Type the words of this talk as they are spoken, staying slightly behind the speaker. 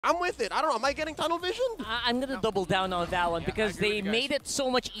I'm with it. I don't know. Am I getting tunnel vision? I'm going to double down on that one because agree they with you guys. made it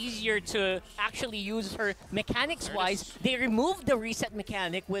so much easier to actually use her mechanics-wise. They removed the reset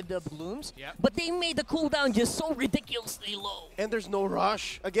mechanic with the blooms, Yep. but they made the cooldown just so ridiculously low. And there's no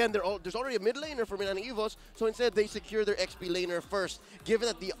rush. Again, there's already a mid laner for Minana Evos, so instead they secure their XP laner first, given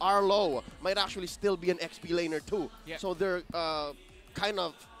that the Arlo might actually still be an XP laner too. Yeah. So they're kind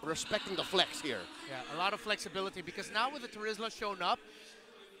of respecting the flex here. Yeah, a lot of flexibility because now with the Terizla shown up,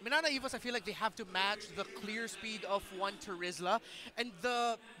 Minana Evos, I feel like they have to match the clear speed of one Terizla. And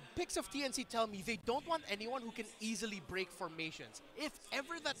the picks of TNC tell me they don't want anyone who can easily break formations. If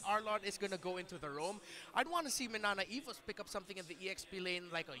ever that Arlon is going to go into the roam, I'd want to see Minana Evos pick up something in the EXP lane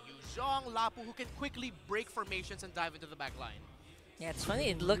like a Yuzhong, Lapu, who can quickly break formations and dive into the back line. Yeah, it's funny.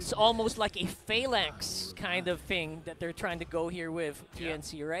 It looks almost like a phalanx kind of thing that they're trying to go here with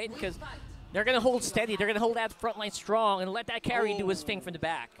TNC, right? Because they're going to hold steady. They're going to hold that front line strong and let that carry do his thing from the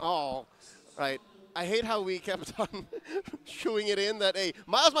back. Oh, right. I hate how we kept on shooing it in that, hey,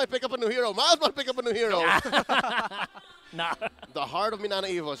 Miles might pick up a new hero. Miles might pick up a new hero. Nah. The heart of Minana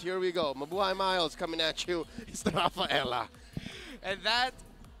Evos. Here we go. Mabuhay Miles coming at you. It's the Rafaela. And that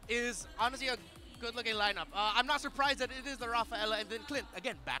is honestly a good-looking lineup. I'm not surprised that it is the Rafaela and then Clint.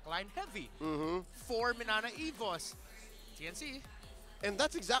 Again, backline heavy for Minana Evos. TNC. And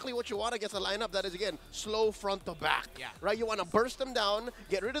that's exactly what you want against a lineup that is, again, slow front to back. Yeah. Right? You want to burst them down,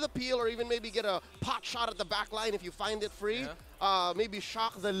 get rid of the peel, or even maybe get a pot shot at the back line if you find it free. Yeah. Maybe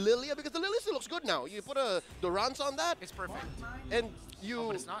shock the Lilia, because the Lilia still looks good now. You put a Durance on that, It's perfect. and you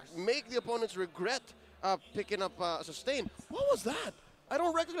but it's not. make the opponents regret picking up sustain. What was that? I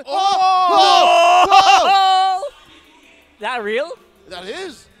don't recognize. Oh! Whoa! Oh! That real? That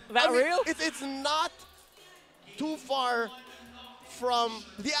is. That I mean, real? It's not too far from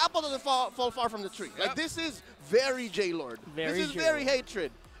the apple doesn't fall far from the tree. Yep. Like, this is very J-Lord. Very This is J-Lord. very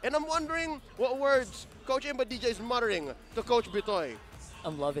hatred. And I'm wondering what words Coach Imba DJ is muttering to Coach Bitoy.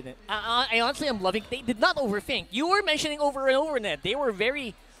 I'm loving it. I honestly am loving it. They did not overthink. You were mentioning over and over, Ned. They were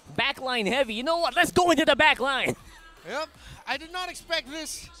very backline heavy. You know what? Let's go into the backline. Yep. I did not expect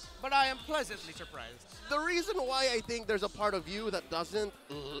this, but I am pleasantly surprised. The reason why I think there's a part of you that doesn't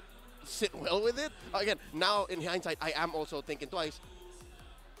sit well with it, again, now in hindsight, I am also thinking twice.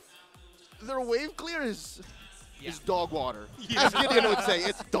 Their wave clear is dog water. As Gideon would say,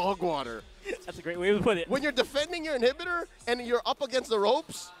 it's dog water. That's a great way to put it. When you're defending your inhibitor and you're up against the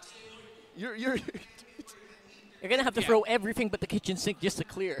ropes, you're You're going to have to throw everything but the kitchen sink just to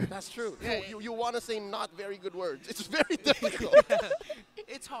clear. that's true. Yeah, You want to say not very good words. It's very difficult.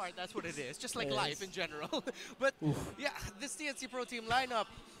 It's hard, that's what it is, just like It life is. in general. But yeah, this TNC Pro Team lineup,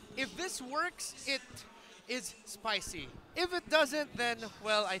 if this works, it is spicy. If it doesn't, then,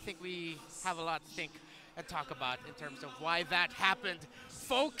 well, I think we have a lot to think and talk about in terms of why that happened.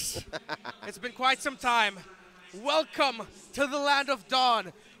 Folks, it's been quite some time. Welcome to the land of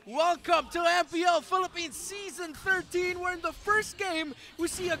dawn. Welcome to MPL Philippines Season 13, where in the first game, we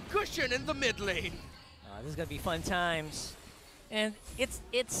see a cushion in the mid lane. This is going to be fun times. And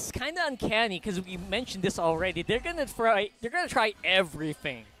it's kind of uncanny because we mentioned this already. They're going to try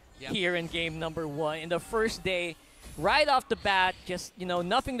everything here in game number 1. In the first day, right off the bat, just,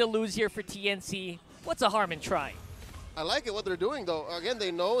 nothing to lose here for TNC. What's the harm in trying? I like it what they're doing, though. Again,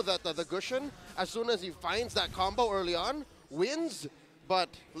 they know that the Gushin, as soon as he finds that combo early on, wins. But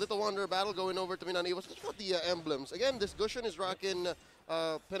Little Wonder Battle going over to Minana Evos. Let's put the emblems. Again, this Gushin is rocking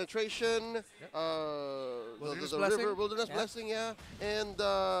penetration, Wilderness the Blessing. river, wilderness blessing, and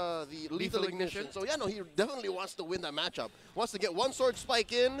the lethal ignition. So yeah, no, he definitely wants to win that matchup. Wants to get one sword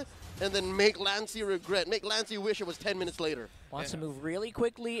spike in, and then make Lancey regret, make Lancey wish it was 10 minutes later. Wants to move really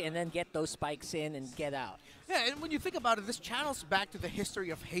quickly and then get those spikes in and get out. Yeah, and when you think about it, this channels back to the history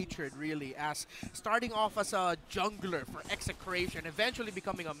of hatred, really, as starting off as a jungler for Execration, eventually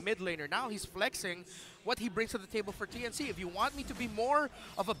becoming a mid laner. Now he's flexing what he brings to the table for TNC. If you want me to be more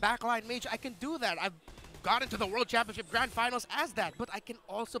of a backline mage, I can do that. I've got into the World Championship Grand Finals as that, but I can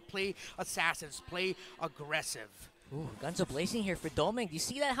also play assassins, play aggressive. Ooh, guns are blazing here for Doming. Do you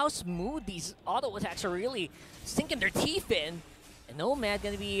see that? How smooth these auto attacks are really sinking their teeth in. And Nomad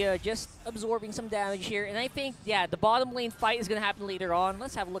going to be just absorbing some damage here. And I think, the bottom lane fight is going to happen later on.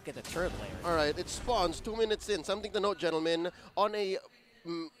 Let's have a look at the third layer. All right, it spawns 2 minutes in. Something to note, gentlemen. On a,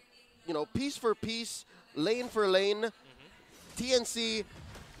 piece for piece, lane for lane, TNC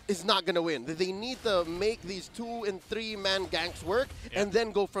is not going to win. They need to make these 2- and 3-man ganks work and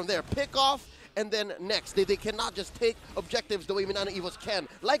then go from there. Pick off And then next, they cannot just take objectives the way Minana Evos can.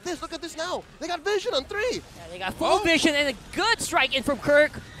 Like this, look at this now. They got vision on 3. Yeah, they got full vision and a good strike in from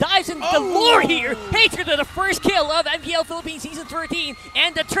Kirk. Dives in galore here. Hatred to the first kill of MPL Philippines Season 13.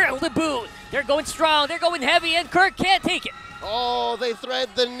 And the turtle to boot. They're going strong, they're going heavy, and Kirk can't take it. Oh, they thread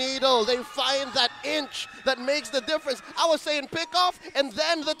the needle. They find that inch that makes the difference. I was saying pick off, and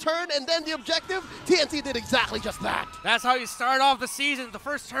then the turn, and then the objective. TNC did exactly just that. That's how you start off the season. The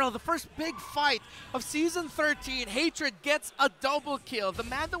first turtle, the first big fight of Season 13. Hatred gets a double kill. The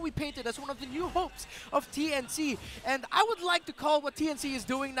man that we painted as one of the new hopes of TNC. And I would like to call what TNC is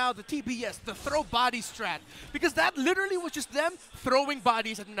doing now the TBS, the throw body strat. Because that literally was just them throwing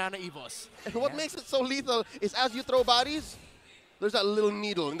bodies at Minana Evos. And what makes it so lethal is as you throw bodies, there's that little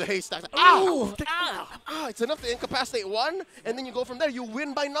needle in the haystack. It's enough to incapacitate one, and then you go from there. You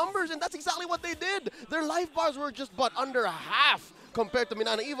win by numbers, and that's exactly what they did. Their life bars were just but under half compared to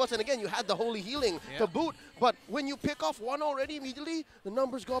Minana Evos, and again, you had the holy healing to boot. But when you pick off one already immediately, the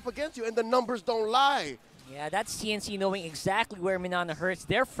numbers go up against you, and the numbers don't lie. Yeah, that's TNC knowing exactly where Minana hurts.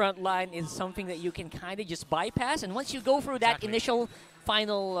 Their front line is something that you can kind of just bypass, and once you go through that initial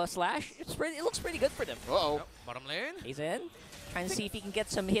final slash, it looks pretty good for them. Uh-oh. Bottom lane. He's in. Trying to see if he can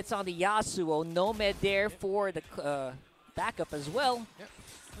get some hits on the Yasuo. Nomad there for the backup as well. Yep.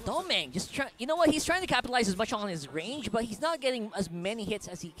 Domeng just trying. You know what? He's trying to capitalize as much on his range, but he's not getting as many hits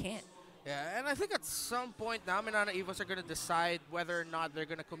as he can. Yeah, and I think at some point now, Minana Evos are going to decide whether or not they're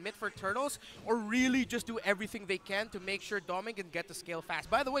going to commit for turtles or really just do everything they can to make sure Domeng can get to scale fast.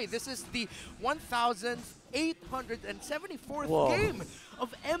 By the way, this is the 1,874th game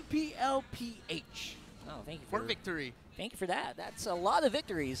of MPLPH. Oh, thank you for victory. Thank you for that. That's a lot of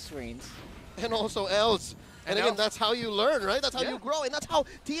victories, Reigns. And also L's. And again, that's how you learn, right? That's how you grow. And that's how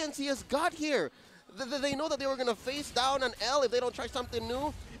TNC has got here. They know that they were going to face down an L if they don't try something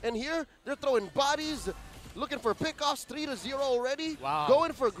new. And here, they're throwing bodies, looking for pickoffs, 3-0 already. Wow.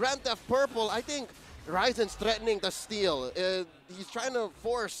 Going for Grand Theft Purple. I think Ryzen's threatening to steal. He's trying to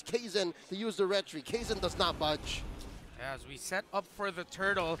force Kaizen to use the retreat. Kaizen does not budge. As we set up for the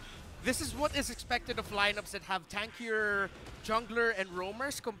turtle, this is what is expected of lineups that have tankier jungler and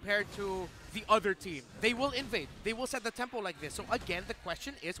roamers compared to the other team. They will invade. They will set the tempo like this. So again, the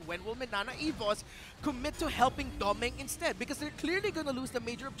question is, when will Minana Evos commit to helping Domeng instead? Because they're clearly going to lose the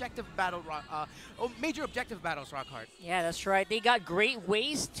major objective battles, Rockhart. Yeah, that's right. They got great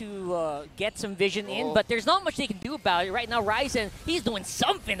ways to get some vision in, but there's not much they can do about it. Right now, Ryzen, he's doing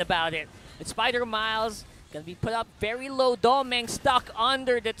something about it. With Spider Miles, gonna be put up very low. Domeng stuck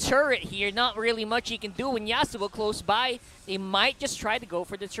under the turret here. Not really much he can do when Yasuo close by. They might just try to go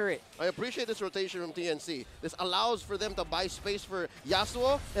for the turret. I appreciate this rotation from TNC. This allows for them to buy space for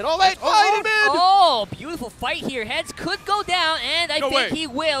Yasuo. And oh wait, fight in mid! Oh, beautiful fight here. Heads could go down, and I think he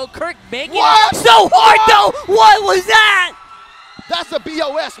will. Kirk making What? it so hard though! What was that? That's the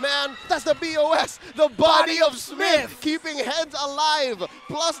BOS, man. That's the BOS. The body of Smith. Keeping heads alive.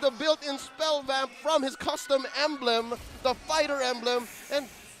 Plus the built-in spell vamp from his custom emblem, the fighter emblem. And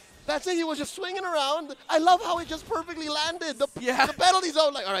that's it. He was just swinging around. I love how it just perfectly landed. The penalty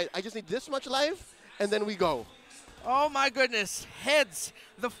zone. Like, all right, I just need this much life, and then we go. Oh, my goodness. Heads,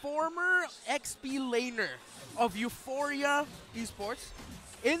 the former XP laner of Euphoria Esports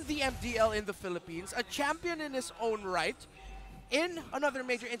in the MDL in the Philippines, a champion in his own right, in another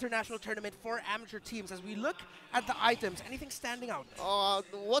major international tournament for amateur teams. As we look at the items, anything standing out?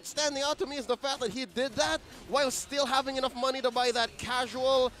 What's standing out to me is the fact that he did that while still having enough money to buy that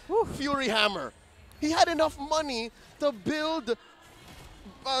casual Fury Hammer. He had enough money to build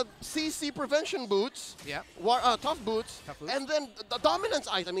CC prevention boots, tough boots, and then the dominance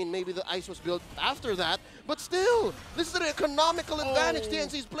ice. I mean, maybe the ice was built after that, but still, this is an economical advantage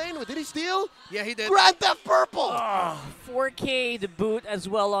TNC's playing with. Did he steal? Yeah, he did. Grand Theft Purple! 4K the boot as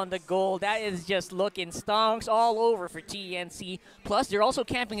well on the goal. That is just looking stonks all over for TNC. Plus, they're also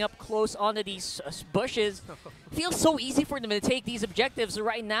camping up close onto these bushes. Feels so easy for them to take these objectives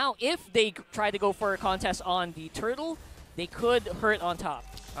right now. If they try to go for a contest on the turtle, they could hurt on top.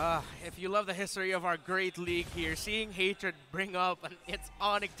 If you love the history of our great league here, seeing Hatred bring up its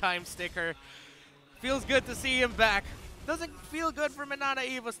Onic time sticker, feels good to see him back. Doesn't feel good for Minana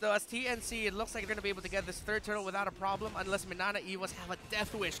Evos though, as TNC, it looks like they're going to be able to get this third turtle without a problem unless Minana Evos have a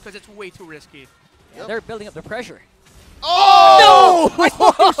death wish, because it's way too risky. Yeah, they're building up the pressure. Oh! No! I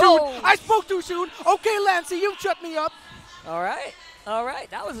spoke too soon! I spoke too soon! Okay, Lancey, you shut me up! All right.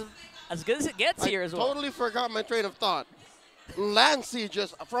 That was as good as it gets here as well. I totally forgot my train of thought. Lancey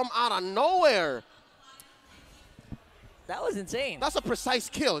just from out of nowhere. That was insane. That's a precise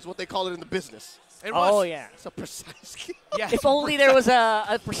kill is what they call it in the business. It Oh, was. yeah. It's a precise kill. Yeah. If only there was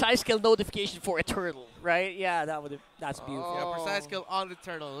a precise kill notification for a turtle, right? Yeah, that's beautiful. Yeah, precise kill on the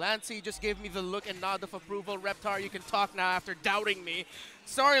turtle. Lancey just gave me the look and nod of approval. Reptar, you can talk now after doubting me.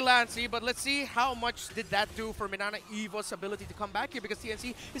 Sorry, Lancey, but let's see how much did that do for Minana Evos' ability to come back here, because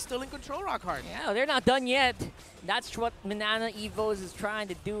TNC is still in control, Rockhard. Yeah, they're not done yet. That's what Minana Evos is trying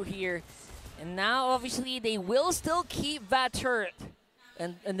to do here. And now, obviously, they will still keep that turret.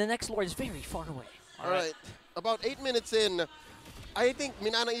 And the next Lord is very far away. All right. About 8 minutes in, I think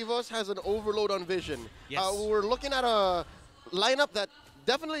Minana Evos has an overload on vision. Yes. We're looking at a lineup that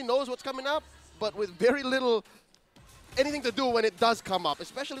definitely knows what's coming up, but with very little anything to do when it does come up,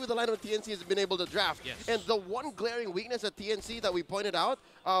 especially with the lineup TNC has been able to draft. Yes. And the one glaring weakness at TNC that we pointed out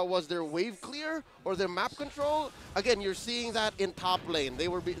was their wave clear or their map control. Again, you're seeing that in top lane. They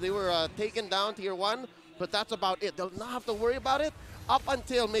were taken down tier 1, but that's about it. They'll not have to worry about it up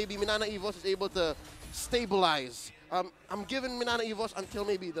until maybe Minana Evos is able to stabilize. I'm giving Minana Evos until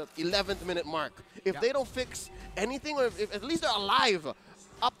maybe the 11th minute mark. If they don't fix anything, or if at least they're alive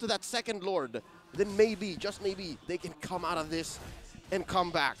up to that second Lord, then maybe, just maybe, they can come out of this and come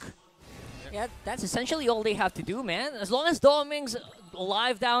back. Yeah, that's essentially all they have to do, man. As long as Doming's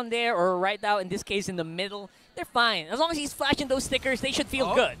alive down there, or right now, in this case, in the middle, they're fine. As long as he's flashing those stickers, they should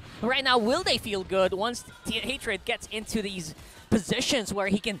feel good. But right now, will they feel good once Hatred gets into these positions where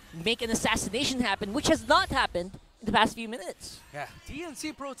he can make an assassination happen, which has not happened in the past few minutes? Yeah,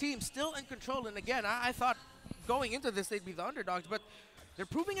 TNC Pro Team still in control, and again, I thought going into this they'd be the underdogs, but they're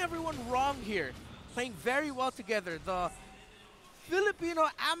proving everyone wrong here. Playing very well together. The Filipino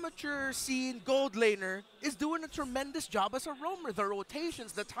amateur scene gold laner is doing a tremendous job as a roamer. The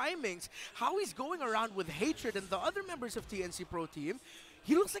rotations, the timings, how he's going around with Hatred and the other members of TNC Pro Team,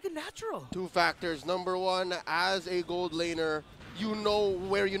 he looks like a natural. 2 factors. Number 1, as a gold laner, you know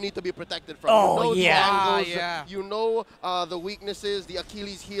where you need to be protected from. Oh, you know yeah. the angles, Yeah. you know the weaknesses, the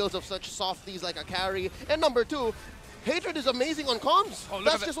Achilles heels of such softies like a carry. And number 2, Hatred is amazing on comms. Oh, look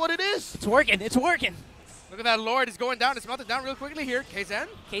That's at just what it is. It's working. It's working. Look at that Lord, he's going down. It's melted down real quickly here. Kzen.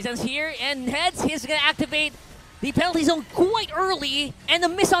 Kzen's here, and Heads is going to activate the penalty zone quite early, and the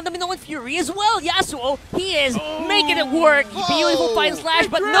miss on the Minoan Fury as well. Yasuo, he is making it work. Beautiful fight and slash,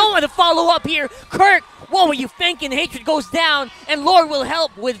 but no one to follow up here. Kirk, what were you thinking? Hatred goes down, and Lord will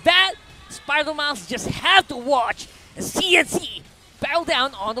help with that. Spider Mouse just have to watch as CNC bow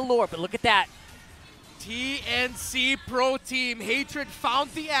down on the Lord, but look at that. TNC Pro Team. Hatred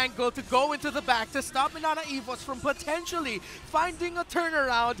found the angle to go into the back to stop Minana Evos from potentially finding a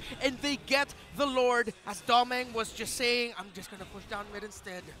turnaround, and they get the Lord, as Domeng was just saying, I'm just going to push down mid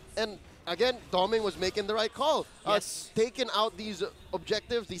instead. And again, Doming was making the right call. Yes. Taking out these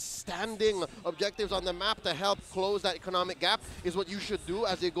objectives, these standing objectives on the map to help close that economic gap is what you should do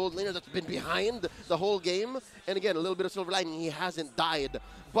as a gold laner that's been behind the whole game. And again, a little bit of silver lining, he hasn't died.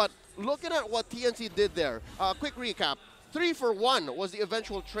 But looking at what TNC did there, quick recap. 3 for 1 was the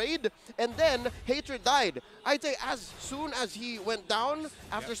eventual trade, and then Hatred died. I'd say as soon as he went down,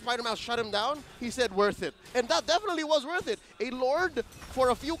 after Spider-Man shut him down, he said worth it. And that definitely was worth it. A Lord for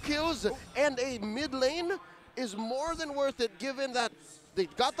a few kills and a mid lane is more than worth it, given that they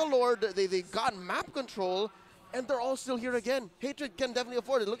got the Lord, they got map control, and they're all still here again. Hatred can definitely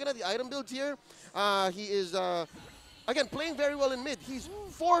afford it. Looking at the item builds here, he is, again, playing very well in mid. He's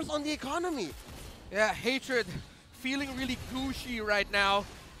 4th on the economy. Yeah, Hatred feeling really gushy right now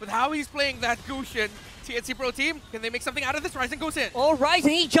with how he's playing that Gushin. TNC Pro Team, can they make something out of this? Ryzen goes in. All right,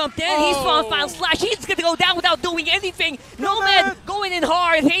 and he jumped in. He's found Final Slash. He's going to go down without doing anything. Nomad going in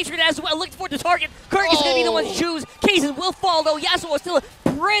hard. Hatred as well, looking for the target. Kirk is going to be the one to choose. Kazin will follow. Yasuo is still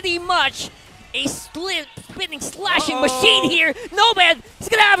pretty much a spinning, slashing machine here. Nomad is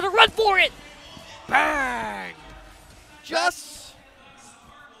going to have to run for it. Bang! Just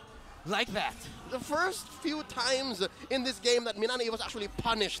like that. The first few times in this game that Minana Evos actually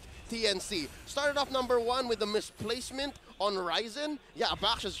punished TNC. Started off number 1 with the misplacement on Ryzen. Yeah, a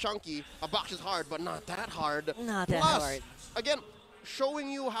box is chunky, a box is hard, but not that hard. Not that Plus, hard. Again, showing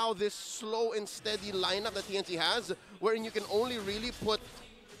you how this slow and steady lineup that TNC has, wherein you can only really put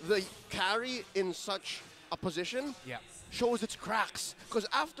the carry in such a position, shows its cracks. Because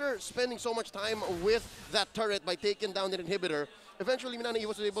after spending so much time with that turret by taking down the inhibitor, eventually Minana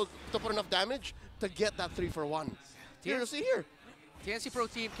Evos was able to put enough damage to get that 3 for 1. Here, you see here. TNC Pro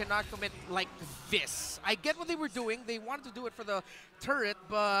Team cannot commit like this. I get what they were doing. They wanted to do it for the turret,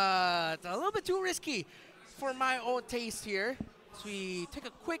 but a little bit too risky for my own taste here. So we take a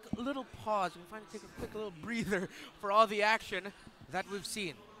quick little pause. We finally take a quick little breather for all the action that we've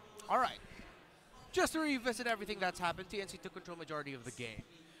seen. All right. Just to revisit everything that's happened, TNC took control majority of the game.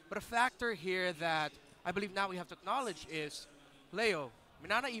 But a factor here that I believe now we have to acknowledge is Leo,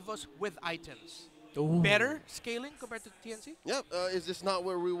 Minana Evos with items. Ooh. Better scaling compared to TNC? Yep. Is this not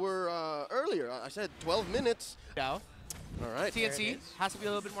where we were earlier? I said 12 minutes. Yeah. All right. TNC has to be a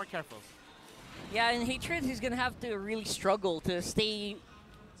little bit more careful. Yeah, in Hatred, he's going to have to really struggle to stay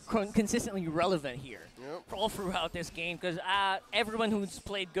consistently relevant here all throughout this game, because everyone who's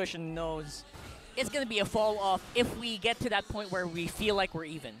played Gushin knows it's going to be a fall off if we get to that point where we feel like we're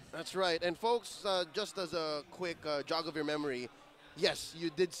even. That's right. And folks, just as a quick jog of your memory, yes, you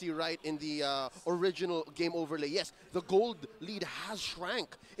did see right in the original game overlay. Yes, the gold lead has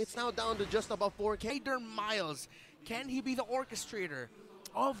shrank. It's now down to just above 4K. Aider Miles, can he be the orchestrator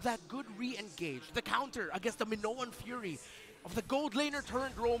of that good re-engage, the counter against the Minoan Fury of the gold laner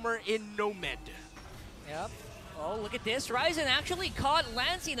turned roamer in Nomad? Yep. Oh, look at this. Ryzen actually caught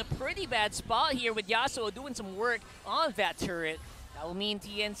Lancey in a pretty bad spot here with Yasuo doing some work on that turret. That will mean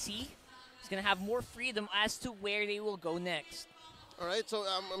TNC is going to have more freedom as to where they will go next. All right, so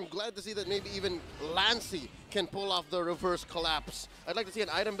I'm glad to see that maybe even Lancey can pull off the reverse collapse. I'd like to see an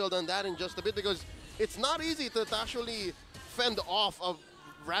item build on that in just a bit, because it's not easy to actually fend off a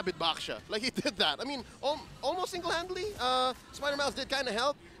Rabid Baksha. Like, he did that. I mean, almost single-handedly. Spider-Mouse did kind of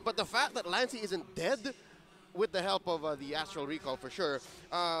help, but the fact that Lancey isn't dead, with the help of the Astral Recall for sure,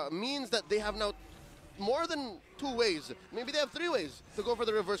 means that they have now more than 2 ways. Maybe they have 3 ways to go for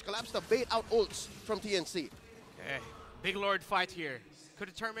the reverse collapse to bait out ults from TNC. Okay. Big Lord fight here. Could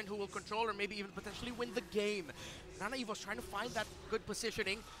determine who will control or maybe even potentially win the game. Nana Evo's trying to find that good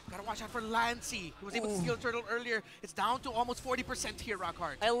positioning. Gotta watch out for Lancey. He was able to steal Turtle earlier. It's down to almost 40% here,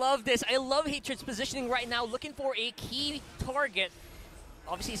 Rockhard. I love this. I love Hatred's positioning right now, looking for a key target.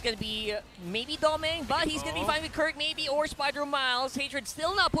 Obviously, he's going to be maybe Doming, but he's going to be fine with Kirk maybe, or Spider Miles. Hatred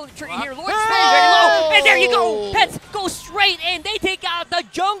still not pulling the trigger here. Lord's very low, and there you go. Pets go straight in. They take out the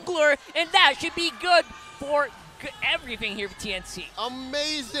jungler, and that should be good for everything here for TNC.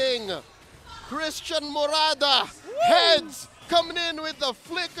 Amazing. Christian Morada heads coming in with the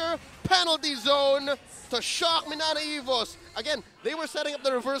flicker penalty zone to shock Minana Evos. Again, they were setting up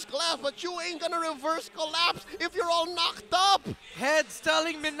the reverse collapse, but you ain't gonna reverse collapse if you're all knocked up. Heads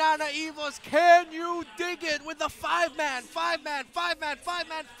telling Minana Evos, can you dig it with the 5-man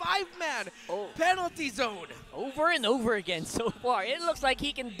penalty zone? Over and over again so far. It looks like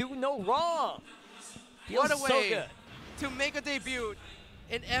he can do no wrong. Feels What a so way good to make a debut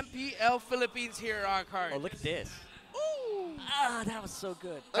in MPL Philippines here, Rockhard. Oh, look at this. Ooh. Ah, that was so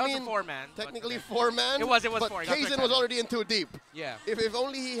good. That was a 4-man. Technically 4-man. It was but 4. Kaizen was already in too deep. Yeah. If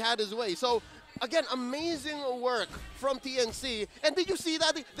only he had his way. So, again, amazing work from TNC. And did you see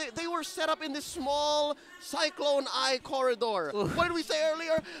that? They were set up in this small Cyclone Eye corridor. What did we say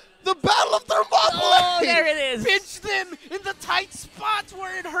earlier? The Battle of Thermopylae! Oh, there it is. Pinch them in the tight spots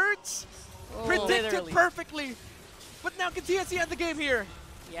where it hurts. Predicted Literally. perfectly. But now can TNC end the game here?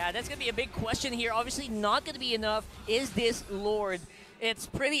 Yeah, that's going to be a big question here. Obviously not going to be enough. Is this Lord? It's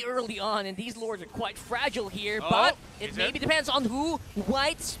pretty early on, and these Lords are quite fragile here, but it maybe depends on who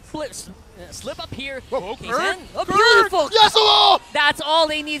White slip up here. Oh, beautiful! Yes, That's all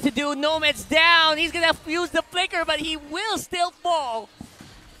they need to do. Nomad's down. He's going to use the flicker, but he will still fall.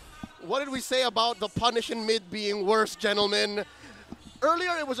 What did we say about the punish in mid being worse, gentlemen?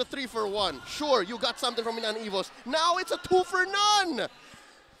 Earlier, it was a 3-for-1. Sure, you got something from Minana Evos. Now it's a 2-for-none.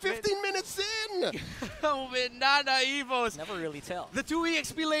 15 minutes in. Oh, Minana Evos. Never really tell. The 2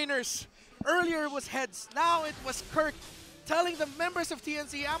 EXP laners. Earlier it was Heads. Now it was Kirk telling the members of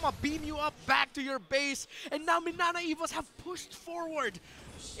TNC, I'm going to beam you up back to your base. And now Minana Evos have pushed forward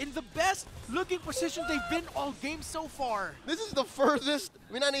in the best looking position they've been all game so far. This is the furthest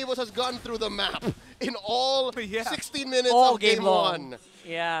Minana Evos has gone through the map in all 16 minutes all of game long. 1.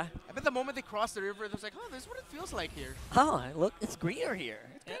 Yeah. I bet the moment they crossed the river, it was like, oh, this is what it feels like here. Oh, look, it's greener here.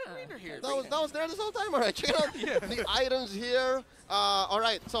 It's greener here. That was there this whole time. All right, check out the items here. All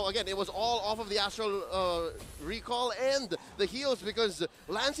right, so again, it was all off of the Astral Recall and the heals, because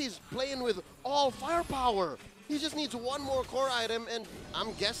Lancey's playing with all firepower. He just needs one more core item, and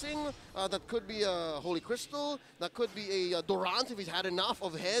I'm guessing that could be a Holy Crystal, that could be a Durant if he's had enough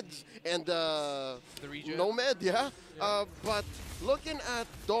of Heads and Nomad, but looking at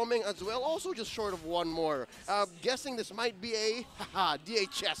Doming as well, also just short of one more. Guessing this might be a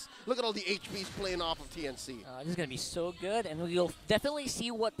DHS. Look at all the HPs playing off of TNC. This is going to be so good, and we'll definitely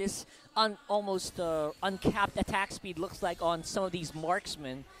see what this almost uncapped attack speed looks like on some of these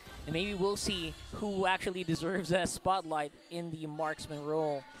marksmen. And maybe we'll see who actually deserves that spotlight in the marksman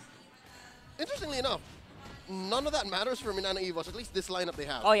role. Interestingly enough, none of that matters for Minana Evos, at least this lineup they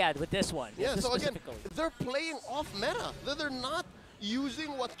have. Oh yeah, with this one. Yeah, this so again, they're playing off meta. They're not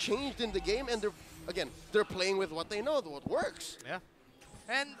using what changed in the game, and they're playing with what they know, what works. Yeah.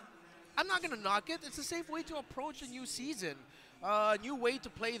 And I'm not going to knock it. It's a safe way to approach a new season. New way to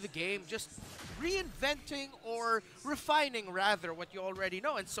play the game, just reinventing or refining, rather, what you already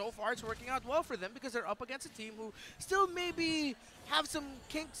know. And so far, it's working out well for them because they're up against a team who still maybe have some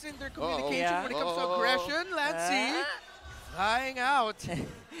kinks in their communication when it comes to aggression. Let's see. Flying out.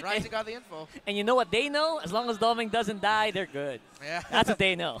 Rising got the info. And you know what they know? As long as Doming doesn't die, they're good. Yeah. That's what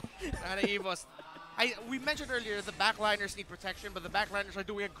they know. And Evos. We mentioned earlier the backliners need protection, but the backliners are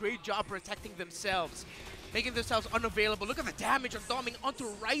doing a great job protecting themselves, making themselves unavailable. Look at the damage on Doming onto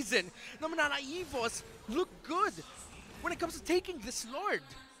Ryzen. No, Minana, Evos look good when it comes to taking this Lord.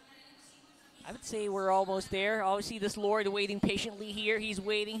 I would say we're almost there. Obviously, this Lord waiting patiently here. He's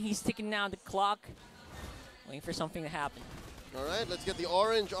waiting. He's ticking down the clock, waiting for something to happen. All right, let's get the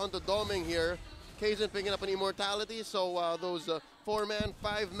orange onto Doming here. Kaizen picking up an immortality, so those 4-man,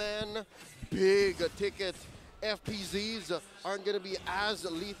 5-man, big ticket FPZs aren't going to be as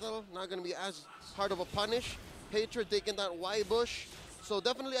lethal, not going to be as hard of a punish. Hatred taking that Y-Bush. So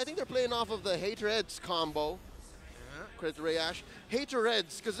definitely, I think they're playing off of the Hatreds combo. Credit to Rayash.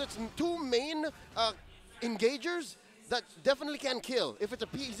 Hatreds, because it's two main engagers that definitely can kill. If it's a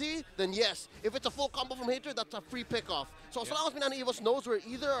PZ, then yes. If it's a full combo from Hatred, that's a free pick-off. So as long as Minana Evos knows where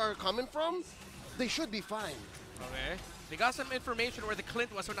either are coming from, they should be fine. Okay. They got some information where the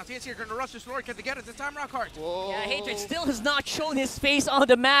Clint was, so now TNC are going to rush this Lord. Can they get it this time, Rockhart? Yeah, Hatred still has not shown his face on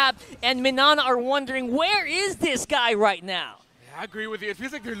the map, and Minana are wondering, where is this guy right now? Yeah, I agree with you. It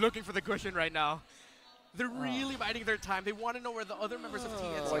feels like they're looking for the cushion right now. They're really biding their time. They want to know where the other members of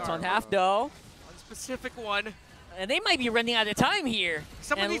TNC It's are. on half, though. One specific one. And they might be running out of time here.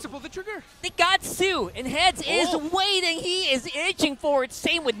 Someone needs to pull the trigger. They got Sue, and Heads is waiting. He is itching for it.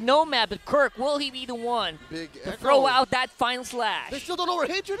 Same with Nomad, but Kirk, will he be the one to throw out that final slash? They still don't know where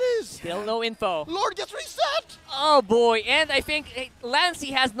Hatred is. Still no info. Lord gets reset. Oh, boy. And I think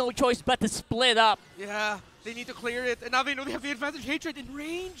Lancey has no choice but to split up. Yeah, they need to clear it. And now they know they have the advantage. Hatred in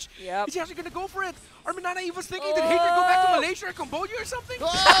range. Yep. Is he actually going to go for it? Are Minana Evos thinking, did Hatred go back to Malaysia or Cambodia or something?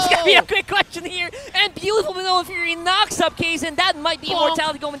 That's going to be a quick question here. And beautiful Manoa Fury knocks up Kaizen. That might be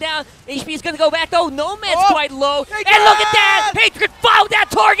immortality going down. HP is going to go back, though. Nomad's quite low. And look at that. Hatred found that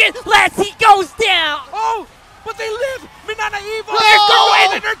target. Lancey goes down. Oh, but they live. Minana Evos.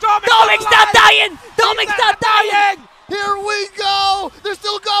 They're going. Doming's not dying. Doming's not dying. Here we go. They're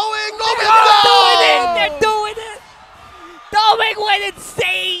still going. They're doing it. They're doing it. Doming went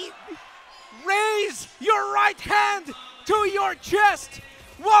insane. Raise your right hand to your chest.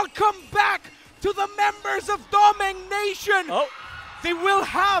 Welcome back to the members of Doming Nation. They will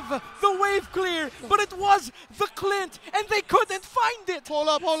have the wave clear, but it was the Clint, and they couldn't find it. Hold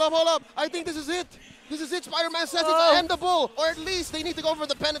up. I think this is it. This is it. Spider-Man says it's endable, or at least they need to go for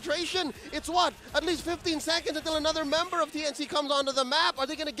the penetration. It's what? At least 15 seconds until another member of TNC comes onto the map. Are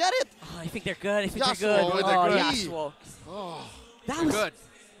they going to get it? Oh, I think they're good. I think Yasuo they're good. with the Yasuo. That was good.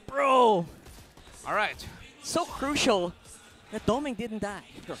 Bro. All right. So crucial that Doming didn't die.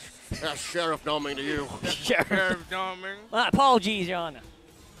 Sheriff Doming to you. Sheriff Doming. Apologies, Your Honor.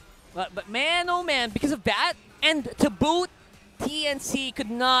 But man, oh man, because of that, and to boot, TNC could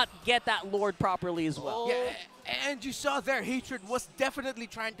not get that Lord properly as well. Yeah, and you saw there, Hatred was definitely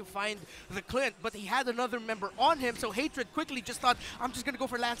trying to find the Clint, but he had another member on him, so Hatred quickly just thought, I'm just going to go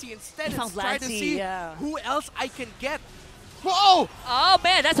for Lancey instead and try to see who else I can get. Whoa! Oh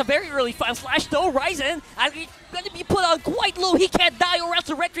man, that's a very early final slash though. Ryzen going to be put on quite low. He can't die or else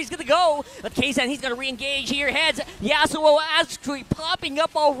the retreat's going to go. But Kaizen, he's going to re-engage here. Heads, Yasuo actually popping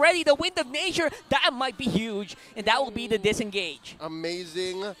up already. The Wind of Nature, that might be huge. And that will be the disengage.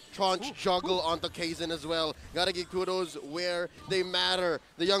 Amazing tranche juggle onto Kaizen as well. Gotta give kudos where they matter.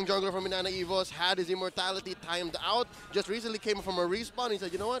 The young jungler from Minana Evos had his immortality timed out. Just recently came from a respawn. He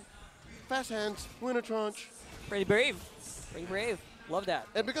said, you know what? Fast hands, win a tranche. Pretty brave. Pretty brave. Love that.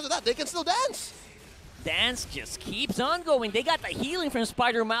 And because of that, they can still dance. Dance just keeps on going. They got the healing from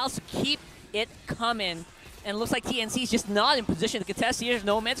Spider Mouse to keep it coming. And it looks like TNC's just not in position to contest here.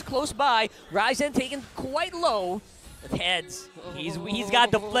 Nomad's close by. Ryzen taken quite low with Heads. He's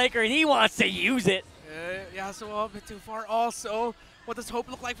got the flicker and he wants to use it. Yasuo a bit too far also. What does hope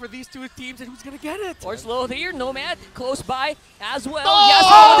look like for these two teams and who's going to get it? Or slow here, Nomad close by as well.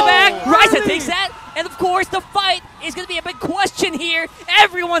 Yasuo in the back. Ryzen takes that. And of course, the fight is going to be a big question here.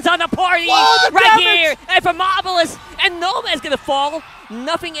 Everyone's on the party right here. And from Obelisk. And Nomad's going to fall.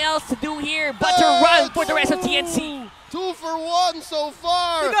 Nothing else to do here but to run for the rest of TNC. 2 for 1 so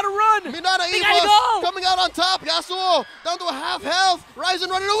far. They got to run. Minana They Evos gotta go. coming out on top. Yasuo down to a half health. Ryzen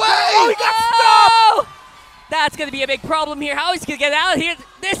running away. Oh, he got stopped. That's going to be a big problem here. How is he going to get out of here?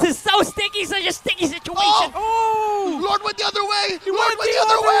 This is so sticky, such a sticky situation. Oh! Lord went the other way! He Lord went went the the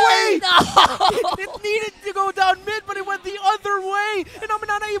other way! No! It needed to go down mid, but it went the other way. And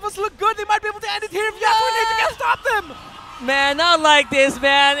Minana Evos look good. They might be able to end it here if Yasuo can't stop them. Man, not like this,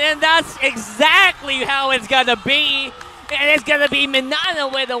 man. And that's exactly how it's going to be. And it's going to be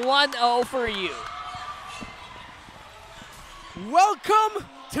Minana with a 1-0 for you. Welcome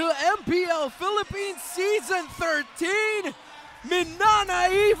to MPL Philippines Season 13. Minana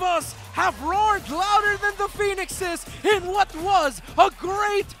Evos have roared louder than the Phoenixes in what was a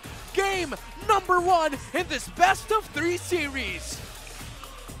great game number 1 in this best of 3 series.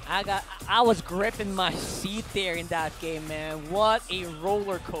 I was gripping my seat there in that game, man. What a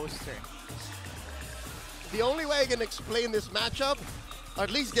roller coaster. The only way I can explain this matchup, or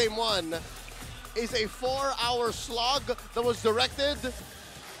at least game 1, is a 4-hour slog that was directed